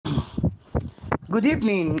Good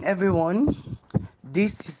evening, everyone.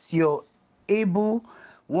 This is your able,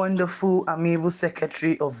 wonderful, amiable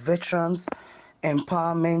Secretary of Veterans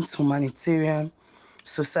Empowerment Humanitarian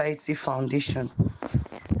Society Foundation.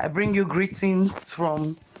 I bring you greetings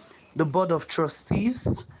from the Board of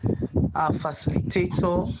Trustees, our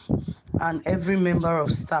facilitator, and every member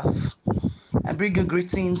of staff. I bring you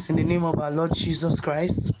greetings in the name of our Lord Jesus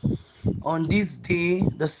Christ on this day,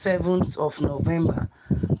 the 7th of November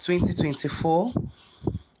 2024.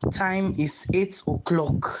 Time is 8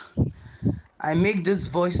 o'clock. I make this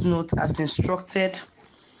voice note as instructed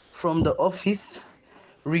from the office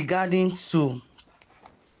regarding to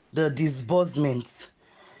the disbursements.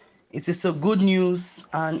 It is a good news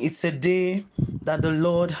and it's a day that the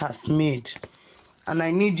Lord has made. And I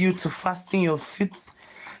need you to fasten your feet,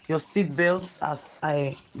 your seat belts as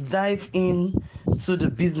I dive in to the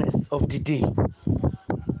business of the day.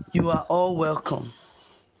 You are all welcome.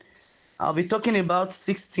 I'll be talking about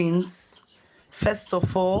 6 things. First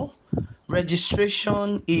of all,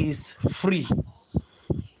 registration is free.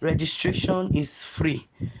 Registration is free.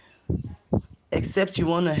 Except you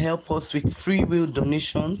want to help us with free will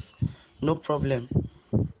donations, no problem.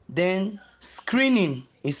 Then screening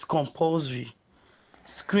is compulsory.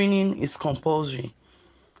 Screening is compulsory.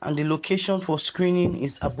 And the location for screening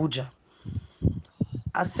is Abuja.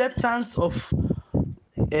 Acceptance of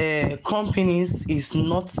companies is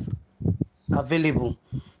not available.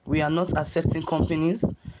 We are not accepting companies.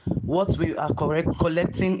 What we are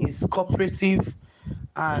collecting is cooperative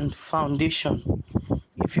and foundation.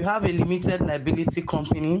 If you have a limited liability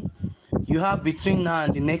company, you have between now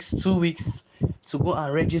and the next 2 weeks to go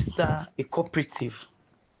and register a cooperative.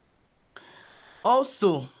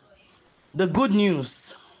 Also, the good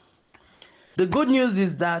news. The good news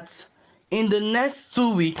is that in the next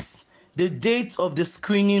 2 weeks, the date of the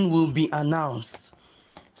screening will be announced.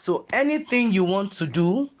 So anything you want to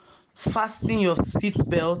do, fasten your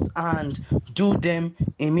seatbelt and do them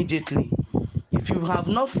immediately. If you have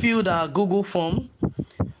not filled our Google form,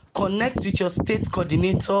 connect with your state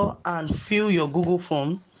coordinator and fill your Google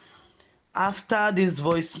form. After this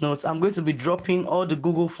voice note, I'm going to be dropping all the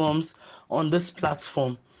Google forms on this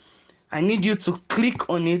platform. I need you to click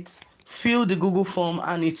on it, fill the Google form,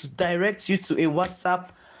 and it directs you to a WhatsApp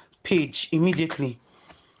page immediately.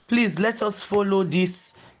 Please let us follow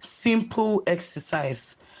this simple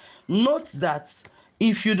exercise. Note that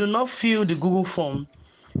if you do not fill the Google form,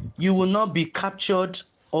 you will not be captured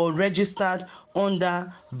or registered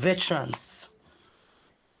under veterans.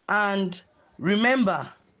 And remember,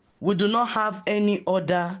 we do not have any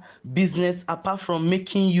other business apart from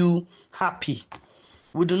making you happy.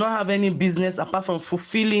 We do not have any business apart from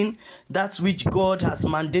fulfilling that which God has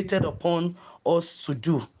mandated upon us to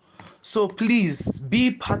do. So please be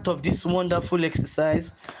part of this wonderful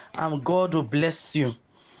exercise and God will bless you.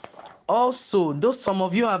 Also, though some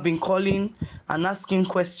of you have been calling and asking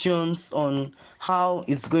questions on how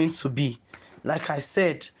it's going to be, like I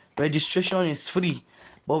said, registration is free,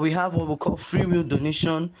 but we have what we call free will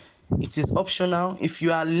donation. It is optional. If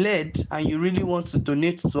you are led and you really want to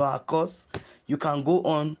donate to our cause, you can go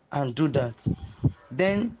on and do that.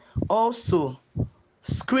 Then also,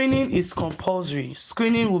 screening is compulsory.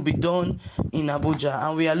 Screening will be done in Abuja,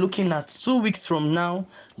 and we are looking at 2 weeks from now.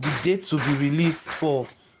 The date will be released for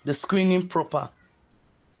the screening proper.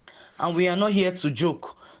 And we are not here to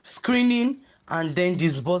joke. Screening and then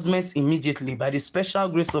disbursement immediately. By the special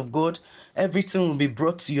grace of God, everything will be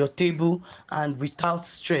brought to your table and without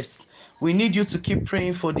stress. We need you to keep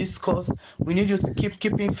praying for this cause. We need you to keep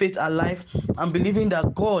keeping faith alive and believing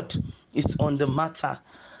that God is on the matter.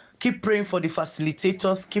 Keep praying for the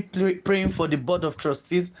facilitators, keep praying for the board of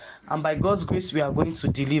trustees, and by God's grace, we are going to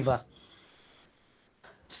deliver.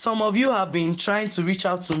 Some of you have been trying to reach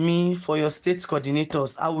out to me for your state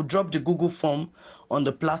coordinators. I will drop the Google form on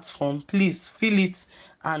the platform. Please fill it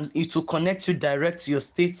and it will connect you direct to your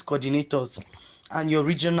state coordinators and your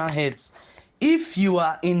regional heads. If you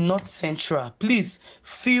are in North Central, please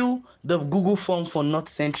fill the Google form for North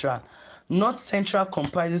Central. North Central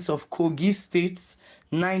comprises of Kogi States,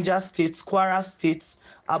 Niger States, Kwara States,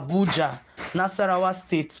 Abuja, Nasarawa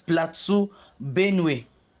State, Plateau, Benue.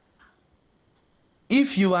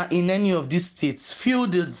 If you are in any of these states, fill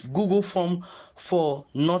the Google form for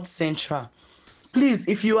North Central. Please,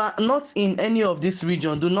 if you are not in any of this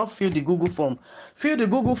region, do not fill the Google form. Fill the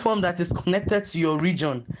Google form that is connected to your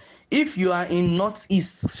region. If you are in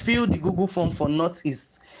Northeast, fill the Google form for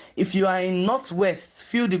Northeast. If you are in Northwest,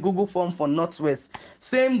 fill the Google form for Northwest.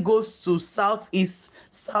 Same goes to Southeast,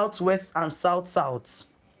 Southwest, and South-South.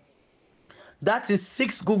 That is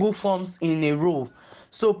 6 Google forms in a row.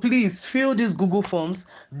 So please fill these Google forms.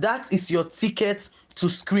 That is your ticket to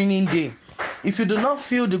screening day. If you do not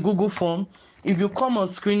fill the Google form, if you come on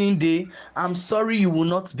screening day, I'm sorry, you will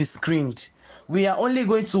not be screened. We are only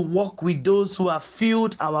going to work with those who have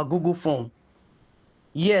filled our Google form.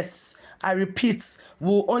 Yes, I repeat,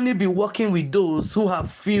 we'll only be working with those who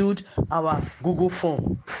have filled our Google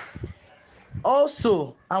form.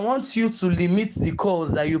 Also, I want you to limit the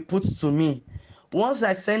calls that you put to me. Once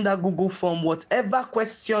I send that Google form, whatever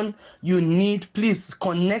question you need, please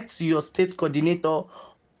connect to your state coordinator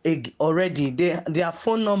already. Their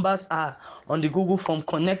phone numbers are on the Google form.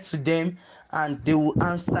 Connect to them and they will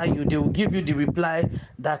answer you. They will give you the reply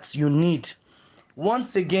that you need.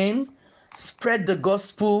 Once again, spread the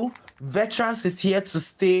gospel. Veterans is here to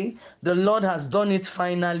stay. The Lord has done it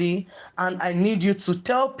finally. And I need you to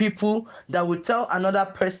tell people that will tell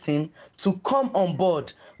another person to come on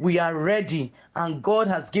board. We are ready. And God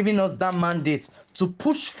has given us that mandate to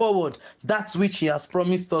push forward that which He has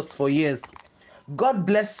promised us for years. God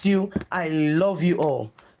bless you. I love you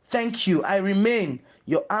all. Thank you. I remain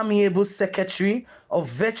your amiable secretary of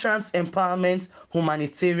Veterans Empowerment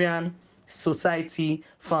Humanitarian Society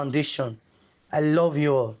Foundation. I love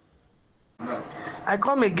you all. I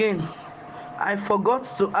come again. I forgot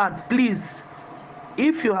to add, please,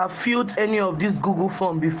 if you have filled any of this Google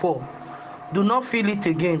form before, do not fill it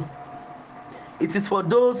again. It is for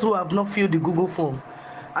those who have not filled the Google form.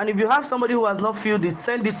 And if you have somebody who has not filled it,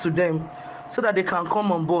 send it to them so that they can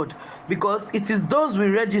come on board, because it is those we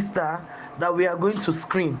register that we are going to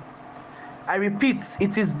screen. I repeat,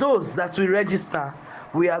 it is those that we register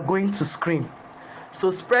we are going to screen. So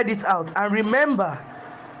spread it out. And remember,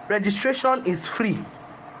 registration is free.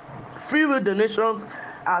 Free will donations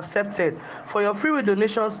are accepted. For your free will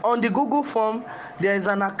donations, on the Google form, there is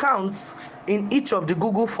an account in each of the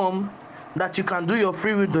Google form that you can do your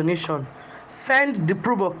free will donation. Send the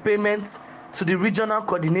proof of payment to the regional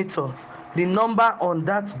coordinator, the number on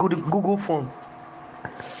that Google form.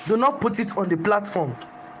 Do not put it on the platform.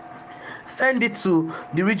 Send it to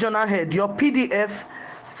the regional head. Your PDF,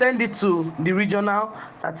 send it to the regional,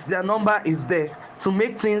 that their number is there, to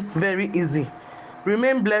make things very easy.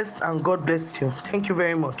 Remain blessed and God bless you. Thank you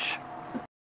very much.